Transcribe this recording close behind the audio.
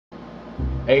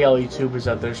Hey all YouTubers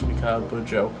out there, it's me Kyle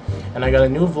Bujo, and I got a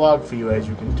new vlog for you, as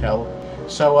you can tell.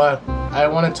 So I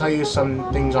want to tell you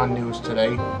some things on news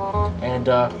today, and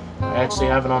I actually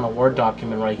have it on a Word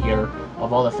document right here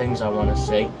of all the things I want to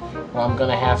say. Well, I'm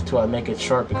gonna have to make it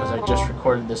short because I just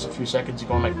recorded this a few seconds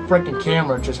ago. My freaking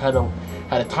camera just had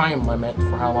a time limit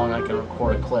for how long I can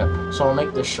record a clip, so I'll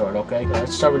make this short, okay?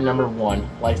 Let's start with number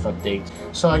 1, life updates.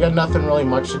 So I got nothing really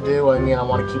much to do. I mean, I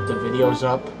want to keep the videos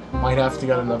up. Might have to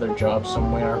get another job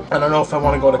somewhere. I don't know if I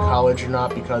want to go to college or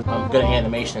not because I'm good at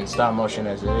animation and stop motion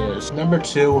as it is. Number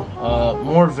 2,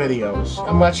 more videos.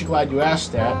 I'm actually glad you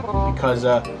asked that because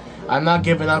I'm not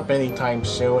giving up anytime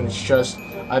soon. It's just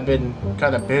I've been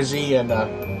kind of busy and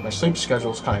my sleep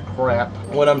schedule is kind of crap.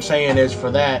 What I'm saying is for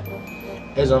that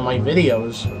is on my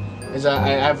videos is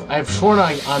I've short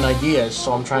on ideas,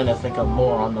 so I'm trying to think of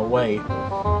more on the way.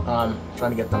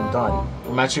 Trying to get them done.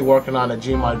 I'm actually working on a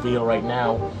Gmod video right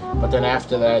now, but then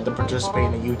after that, to participate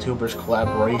in the YouTubers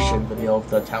collaboration video of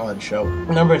the talent show.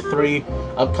 Number 3,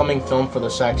 upcoming film for the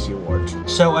Saxy Awards.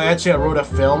 So I wrote a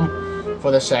film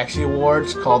for the Saxy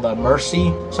Awards called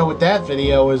Mercy. So with that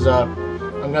video is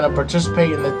I'm gonna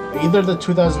participate in either the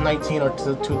 2019 or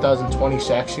the 2020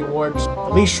 Saxy Awards.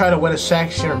 At least try to win a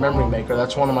Saxy or Memory Maker.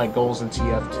 That's one of my goals in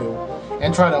TF2.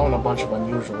 And try to own a bunch of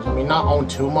unusuals. I mean, not own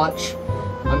too much.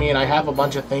 I mean, I have a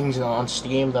bunch of things on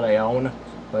Steam that I own,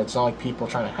 but it's not like people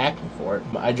trying to hack me for it.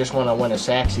 But I just want to win a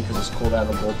Saxy because it's cool to have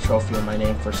a gold trophy in my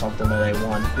name for something that I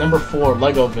won. Number 4,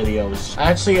 Lego videos.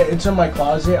 Actually, it's in my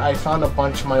closet. I found a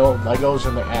bunch of my old Legos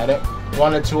in the attic.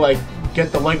 Wanted to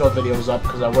get the Lego videos up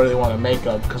because I really want to make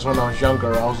them. Because when I was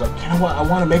younger, I was like, you know what? I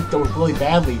want to make those really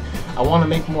badly. I want to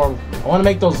make more. I want to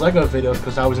make those Lego videos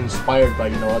because I was inspired by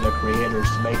other creators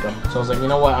to make them. So I was like, you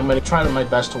know what? I'm gonna try my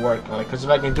best to work on it because if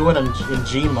I can do it in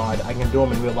Gmod, I can do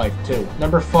them in real life too.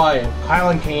 Number 5, Kyle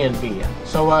and K&B.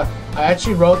 So I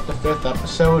actually wrote the 5th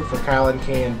episode for Kyle and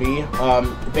K&B.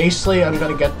 Basically, I'm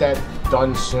gonna get that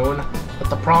done soon. But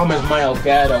the problem is my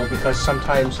Elgato, because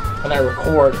sometimes when I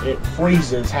record, it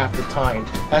freezes half the time.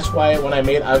 That's why when I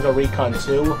made Algo Recon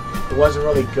 2, it wasn't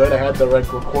really good. I had to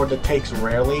record the takes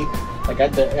rarely. I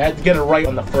had to get it right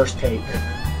on the first take.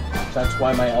 So that's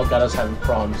why my Elgato's having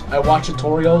problems. I watched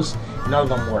tutorials, none of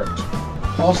them worked.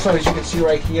 Also, as you can see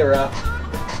right here,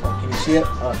 can you see it?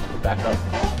 Back up.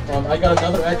 I got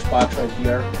another Xbox right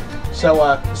here.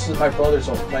 So this is my brother's.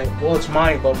 Well, it's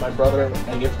mine, but my brother.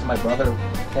 I gave it to my brother,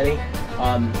 Kenny.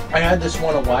 I had this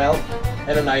one a while,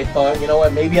 and then I thought, you know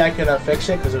what? Maybe I can fix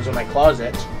it because it was in my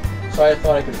closet. So I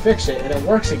thought I could fix it, and it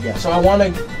works again. So I want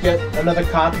to get another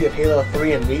copy of Halo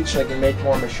 3 and Reach so I can make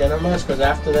more machinimas, because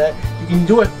after that, you can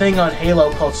do a thing on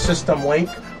Halo called System Link,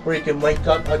 where you can link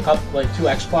up two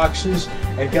Xboxes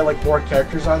and get more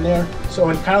characters on there. So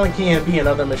in Kyle and K&B and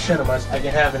other machinimas, I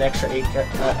can have an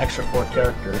extra 4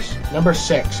 characters. Number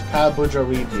 6, Kyle Bujo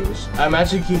reviews. I'm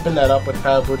actually keeping that up with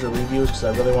Kyle Bujo reviews because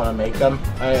I really want to make them.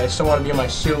 I still want to be in my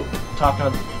suit talking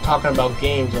about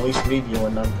games, at least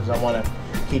reviewing them, because I want to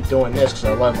keep doing this because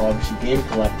I love obviously game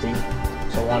collecting.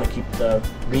 So I want to keep the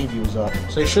reviews up.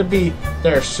 So they should be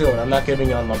there soon. I'm not giving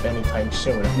them up anytime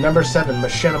soon. Number 7,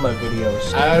 machinima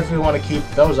videos. I actually want to keep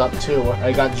those up too.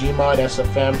 I got Gmod,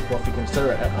 SFM, well if you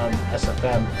consider it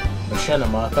SFM,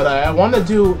 machinima. But I want to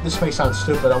do, this may sound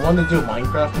stupid, I want to do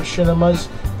Minecraft machinimas.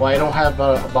 Well, I don't have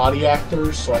body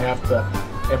actors, so I have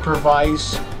to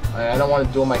improvise. I don't want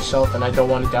to do it myself, and I don't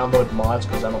want to download mods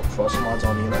because I don't trust mods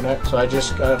on the internet. So I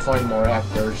just gotta find more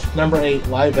actors. Number 8,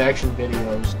 live action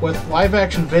videos. With live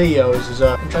action videos,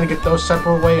 I'm trying to get those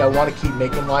separate away. I want to keep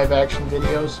making live action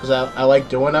videos because I like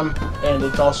doing them, and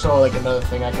it's also another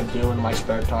thing I can do in my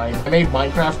spare time. I made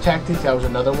Minecraft Tactics. That was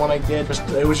another one I did.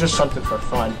 It was just something for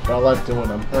fun, but I love doing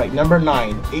them. All right, number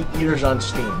 9, 8 Eaters on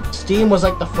Steam. Steam was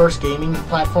the first gaming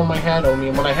platform I had. I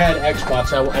mean, when I had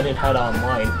Xbox, I didn't have it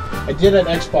online. I did an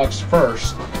Xbox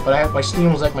first, but my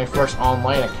Steam was my first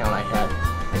online account I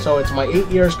had. So it's my 8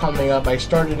 years coming up. I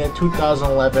started in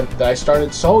 2011. I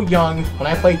started so young. When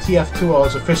I played TF2, I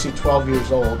was officially 12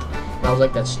 years old. And I was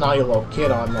that snotty little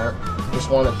kid on there. Just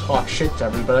wanted to talk shit to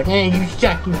everybody. Hey, you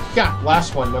got.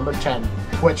 Last one, number 10,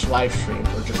 Twitch live streams,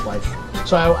 or just live streams.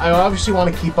 So I obviously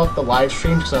want to keep up the live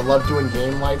streams because I love doing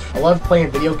game live. I love playing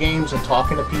video games and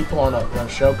talking to people on a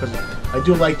show because I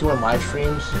do like doing live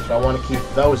streams. So I want to keep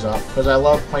those up because I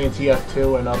love playing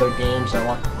TF2 and other games.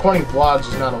 Recording vlogs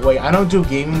is not a way. I don't do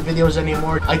gaming videos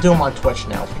anymore. I do them on Twitch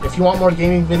now. If you want more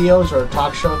gaming videos or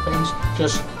talk show things,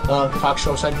 just talk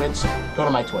show segments, go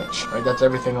to my Twitch. Right, that's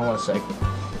everything I want to say.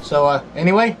 So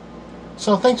anyway,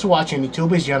 so thanks for watching,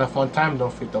 YouTubers. You had a fun time.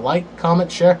 Don't forget to like,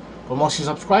 comment, share, but mostly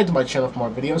subscribe to my channel for more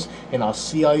videos. And I'll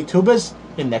see y'all YouTubers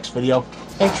in the next video.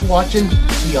 Thanks for watching.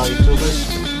 See y'all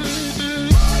YouTubers.